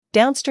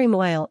Downstream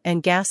oil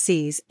and gas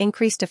sees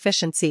increased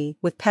efficiency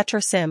with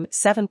Petro-SIM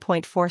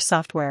 7.4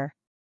 software.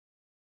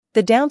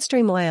 The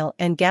downstream oil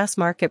and gas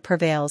market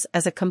prevails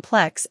as a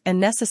complex and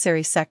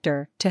necessary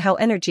sector to how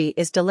energy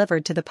is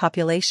delivered to the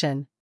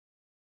population.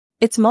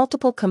 Its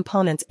multiple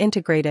components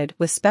integrated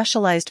with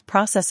specialized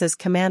processes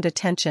command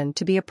attention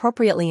to be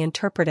appropriately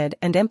interpreted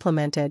and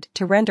implemented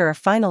to render a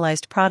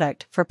finalized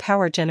product for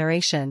power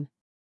generation.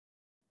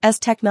 As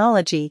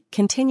technology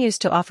continues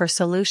to offer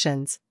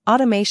solutions,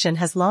 automation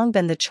has long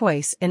been the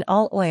choice in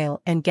all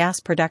oil and gas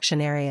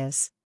production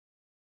areas.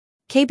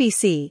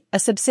 KBC, a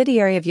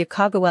subsidiary of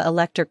Yokogawa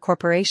Electric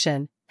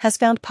Corporation, has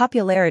found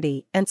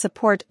popularity and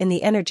support in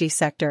the energy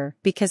sector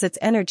because its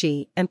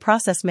energy and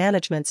process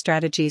management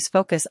strategies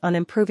focus on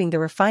improving the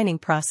refining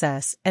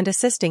process and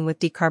assisting with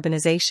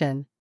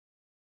decarbonization.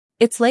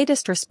 Its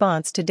latest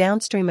response to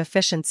downstream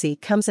efficiency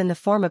comes in the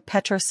form of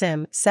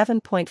Petro-SIM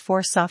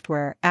 7.4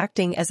 software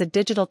acting as a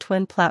digital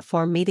twin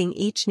platform meeting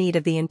each need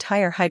of the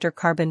entire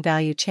hydrocarbon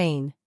value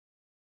chain.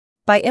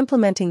 By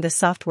implementing the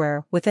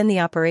software within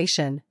the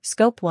operation,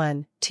 Scope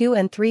 1, 2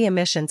 and 3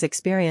 emissions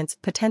experience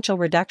potential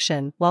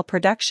reduction while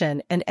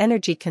production and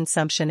energy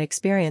consumption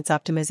experience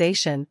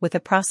optimization with a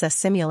process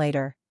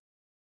simulator.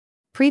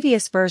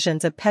 Previous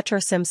versions of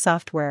Petro-SIM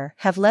software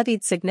have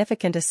levied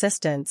significant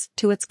assistance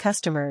to its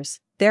customers,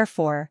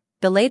 therefore,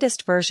 the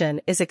latest version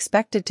is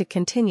expected to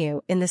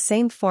continue in the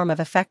same form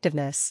of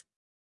effectiveness.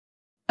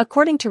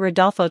 According to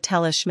Rodolfo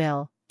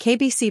Telles-Schmil,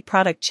 KBC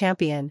product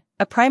champion,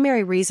 a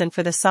primary reason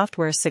for the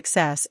software's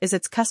success is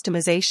its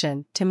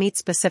customization to meet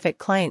specific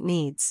client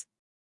needs.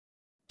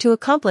 To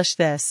accomplish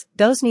this,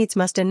 those needs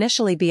must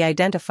initially be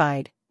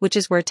identified, which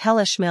is where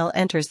Telles-Schmil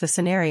enters the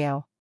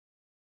scenario.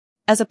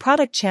 As a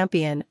product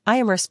champion, I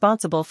am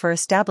responsible for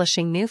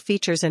establishing new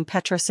features in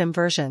Petro-SIM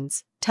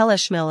versions,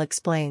 Telles-Schmil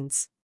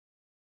explains.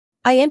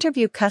 I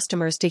interview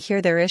customers to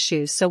hear their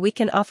issues so we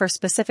can offer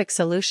specific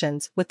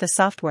solutions with the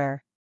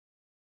software.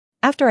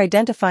 After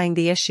identifying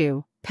the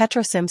issue,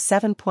 Petro-SIM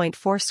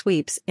 7.4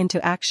 sweeps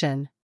into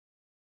action.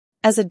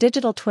 As a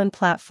digital twin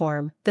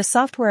platform, the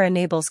software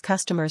enables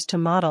customers to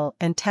model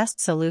and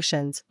test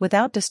solutions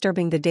without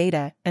disturbing the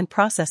data and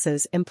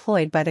processes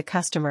employed by the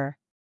customer.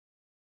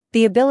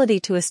 The ability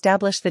to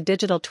establish the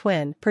digital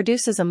twin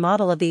produces a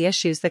model of the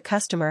issues the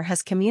customer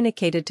has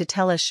communicated to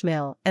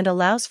Telles-Schmil and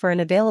allows for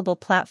an available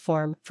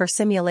platform for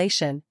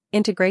simulation,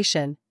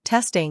 integration,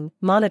 testing,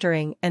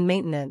 monitoring and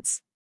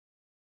maintenance.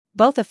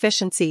 Both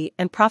efficiency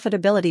and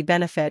profitability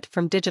benefit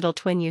from digital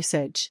twin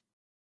usage.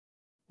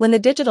 When the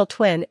digital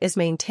twin is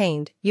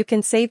maintained, you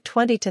can save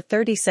 20 to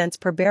 30 cents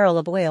per barrel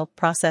of oil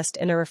processed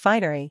in a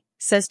refinery,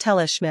 says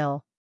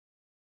Telles-Schmil.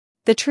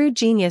 The true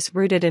genius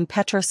rooted in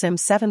Petro-SIM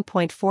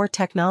 7.4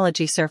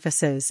 technology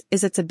surfaces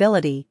is its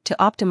ability to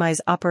optimize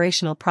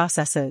operational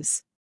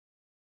processes.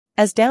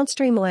 As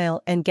downstream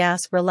oil and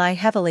gas rely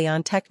heavily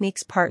on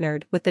techniques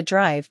partnered with the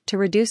drive to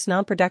reduce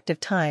non-productive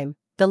time,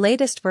 the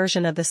latest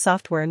version of the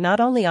software not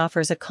only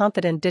offers a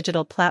confident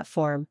digital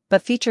platform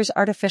but features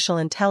artificial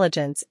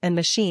intelligence and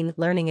machine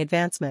learning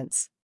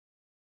advancements.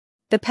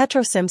 The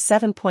Petro-SIM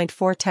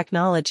 7.4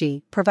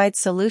 technology provides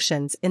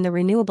solutions in the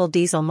renewable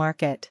diesel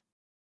market.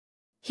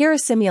 Here a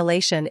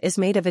simulation is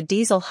made of a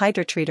diesel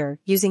hydrotreater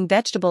using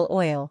vegetable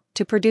oil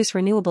to produce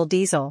renewable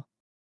diesel.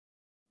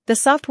 The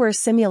software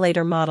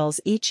simulator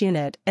models each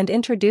unit and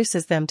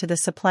introduces them to the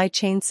supply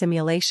chain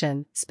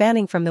simulation,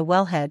 spanning from the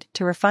wellhead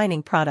to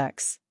refining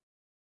products.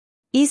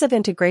 Ease of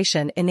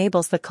integration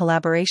enables the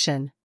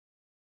collaboration.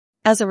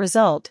 As a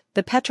result,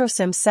 the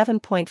Petro-SIM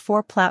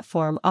 7.4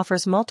 platform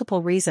offers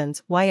multiple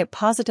reasons why it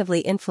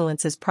positively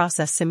influences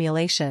process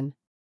simulation.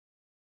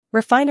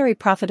 Refinery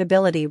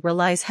profitability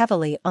relies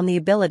heavily on the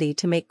ability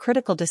to make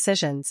critical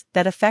decisions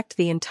that affect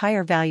the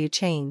entire value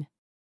chain.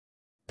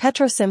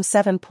 Petro-SIM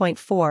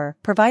 7.4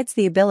 provides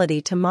the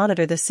ability to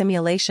monitor the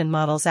simulation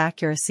model's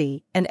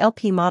accuracy and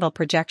LP model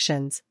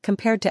projections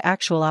compared to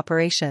actual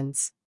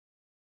operations.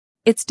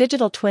 Its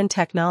digital twin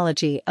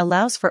technology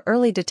allows for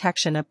early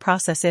detection of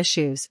process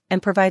issues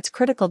and provides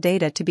critical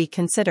data to be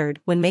considered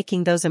when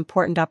making those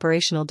important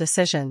operational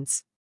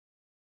decisions.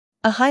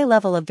 A high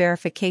level of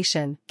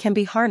verification can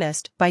be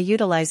harnessed by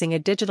utilizing a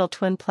digital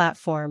twin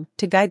platform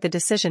to guide the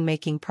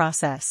decision-making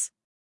process.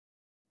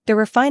 The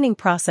refining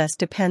process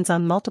depends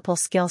on multiple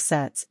skill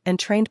sets and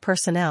trained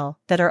personnel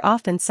that are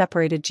often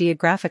separated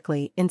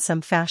geographically in some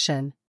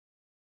fashion.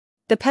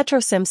 The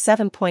Petro-SIM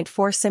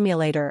 7.4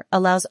 simulator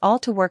allows all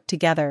to work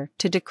together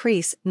to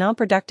decrease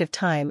non-productive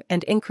time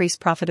and increase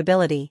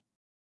profitability.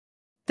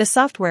 The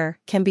software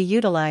can be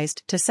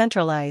utilized to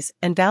centralize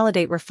and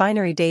validate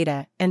refinery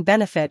data and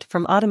benefit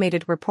from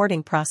automated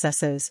reporting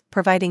processes,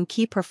 providing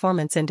key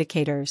performance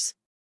indicators.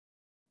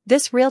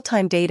 This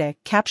real-time data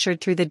captured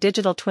through the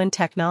digital twin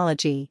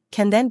technology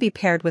can then be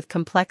paired with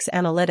complex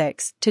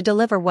analytics to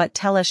deliver what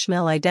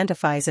Telles-Schmil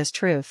identifies as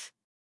truth.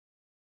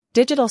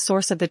 Digital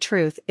source of the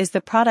truth is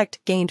the product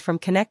gained from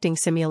connecting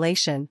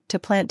simulation to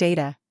plant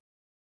data.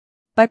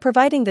 By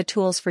providing the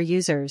tools for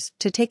users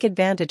to take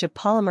advantage of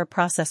polymer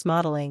process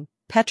modeling,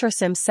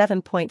 Petro-SIM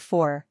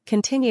 7.4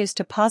 continues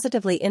to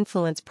positively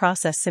influence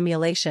process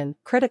simulation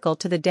critical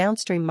to the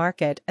downstream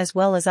market as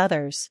well as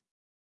others.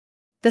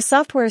 The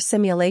software's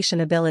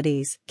simulation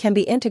abilities can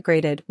be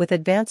integrated with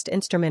advanced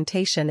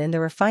instrumentation in the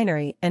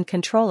refinery and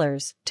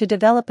controllers to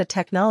develop a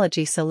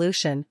technology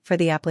solution for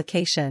the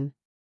application.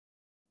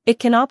 It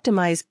can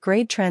optimize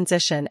grade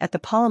transition at the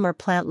polymer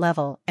plant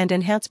level and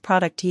enhance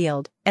product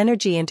yield,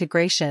 energy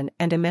integration,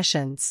 and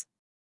emissions.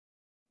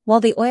 While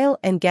the oil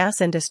and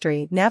gas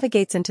industry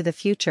navigates into the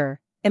future,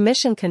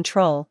 emission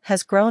control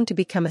has grown to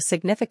become a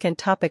significant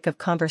topic of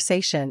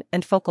conversation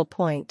and focal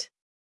point.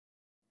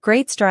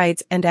 Great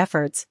strides and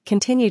efforts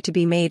continue to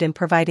be made in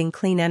providing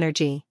clean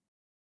energy.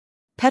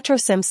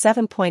 Petro-SIM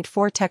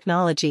 7.4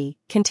 technology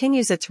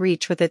continues its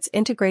reach with its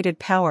integrated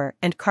power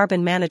and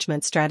carbon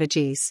management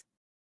strategies.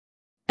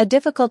 A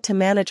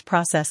difficult-to-manage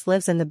process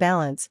lives in the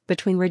balance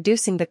between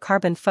reducing the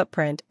carbon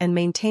footprint and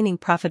maintaining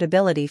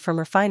profitability from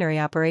refinery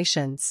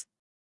operations.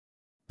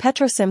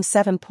 Petro-SIM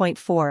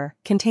 7.4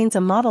 contains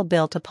a model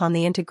built upon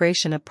the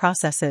integration of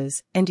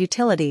processes and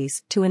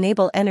utilities to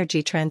enable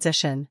energy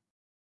transition.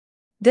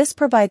 This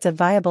provides a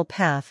viable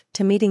path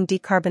to meeting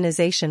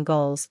decarbonization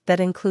goals that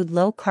include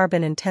low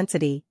carbon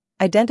intensity,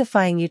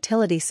 identifying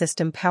utility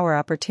system power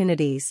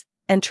opportunities,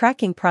 and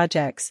tracking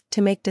projects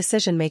to make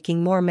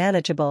decision-making more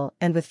manageable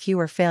and with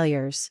fewer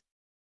failures.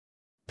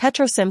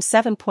 Petro-SIM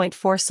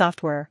 7.4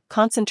 software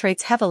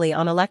concentrates heavily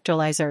on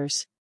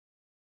electrolyzers.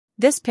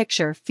 This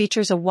picture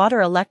features a water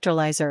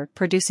electrolyzer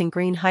producing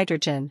green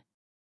hydrogen.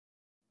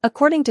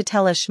 According to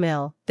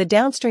Schmill, the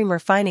downstream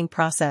refining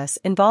process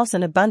involves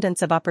an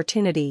abundance of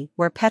opportunity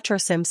where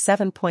Petro-SIM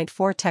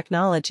 7.4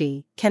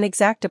 technology can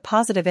exact a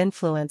positive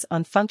influence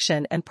on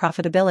function and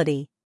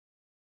profitability.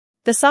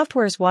 The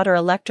software's water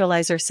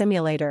electrolyzer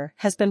simulator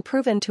has been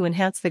proven to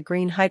enhance the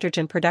green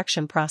hydrogen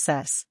production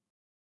process.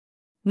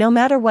 No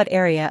matter what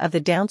area of the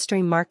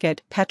downstream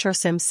market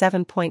Petro-SIM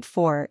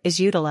 7.4 is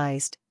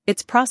utilized,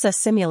 its process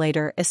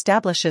simulator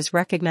establishes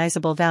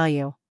recognizable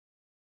value.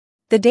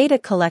 The data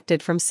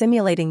collected from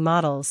simulating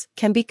models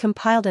can be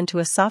compiled into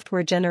a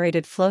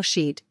software-generated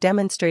flowsheet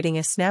demonstrating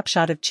a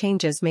snapshot of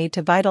changes made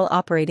to vital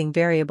operating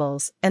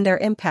variables and their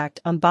impact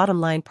on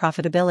bottom-line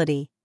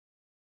profitability.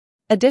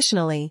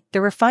 Additionally, the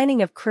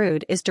refining of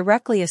crude is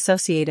directly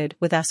associated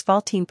with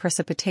asphaltene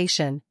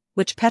precipitation,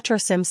 which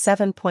Petro-SIM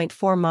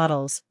 7.4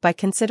 models by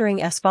considering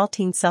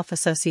asphaltene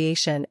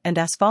self-association and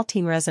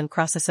asphaltene resin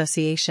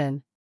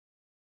cross-association.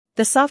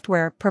 The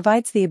software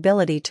provides the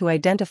ability to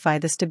identify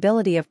the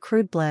stability of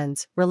crude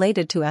blends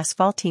related to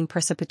asphaltene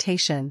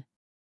precipitation.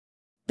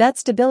 That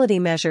stability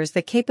measures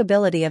the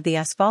capability of the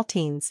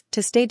asphaltenes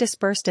to stay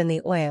dispersed in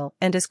the oil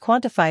and is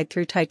quantified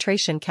through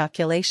titration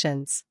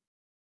calculations.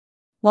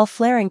 While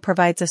flaring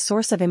provides a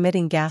source of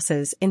emitting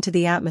gases into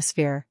the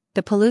atmosphere,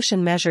 the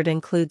pollution measured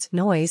includes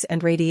noise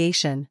and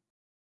radiation.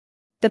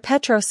 The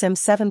Petro-SIM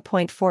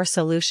 7.4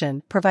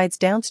 solution provides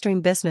downstream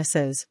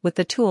businesses with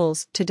the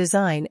tools to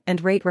design and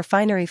rate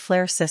refinery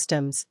flare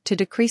systems to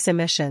decrease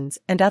emissions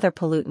and other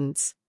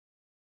pollutants.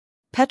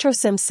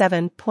 Petro-SIM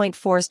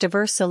 7.4's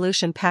diverse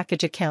solution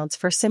package accounts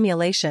for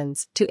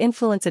simulations to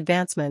influence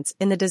advancements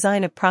in the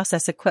design of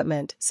process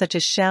equipment such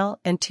as shell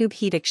and tube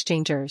heat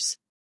exchangers.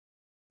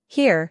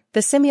 Here,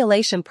 the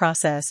simulation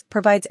process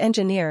provides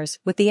engineers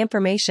with the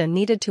information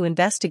needed to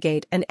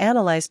investigate and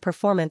analyze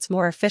performance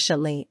more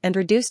efficiently and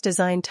reduce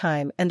design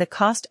time and the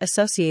cost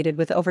associated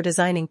with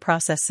overdesigning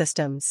process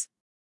systems.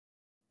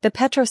 The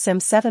Petro-SIM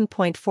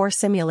 7.4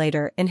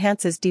 simulator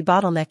enhances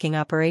debottlenecking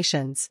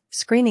operations,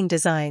 screening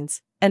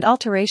designs, and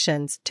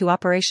alterations to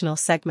operational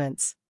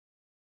segments.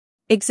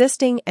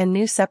 Existing and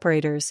new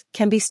separators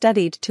can be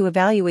studied to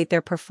evaluate their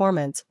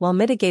performance while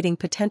mitigating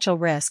potential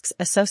risks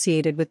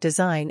associated with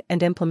design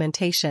and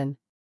implementation.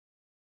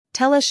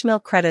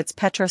 Schmill credits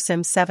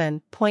Petro-SIM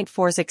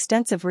 7.4's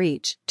extensive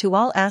reach to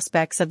all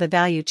aspects of the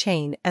value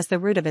chain as the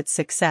root of its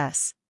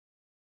success.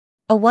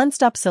 A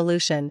one-stop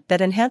solution that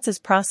enhances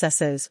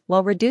processes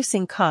while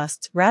reducing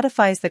costs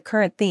ratifies the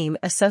current theme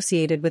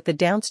associated with the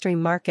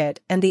downstream market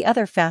and the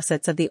other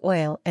facets of the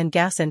oil and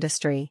gas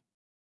industry.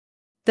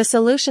 The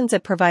solutions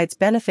it provides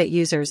benefit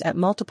users at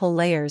multiple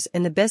layers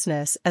in the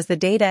business as the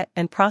data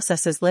and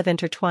processes live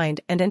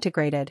intertwined and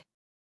integrated.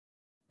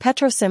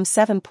 Petro-SIM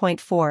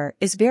 7.4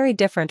 is very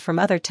different from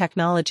other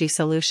technology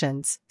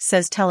solutions,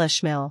 says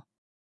Schmill.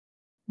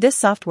 This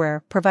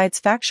software provides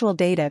factual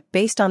data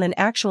based on an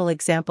actual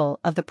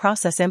example of the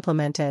process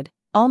implemented,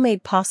 all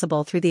made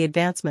possible through the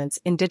advancements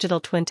in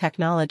digital twin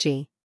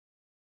technology.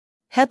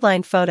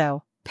 Headline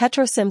photo: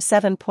 Petro-SIM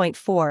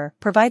 7.4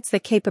 provides the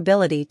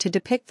capability to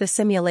depict the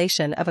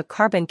simulation of a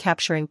carbon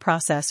capturing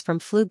process from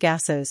flue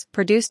gases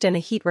produced in a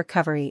heat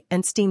recovery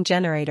and steam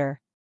generator.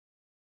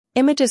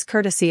 Images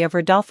courtesy of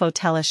Rodolfo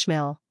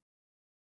Schmill.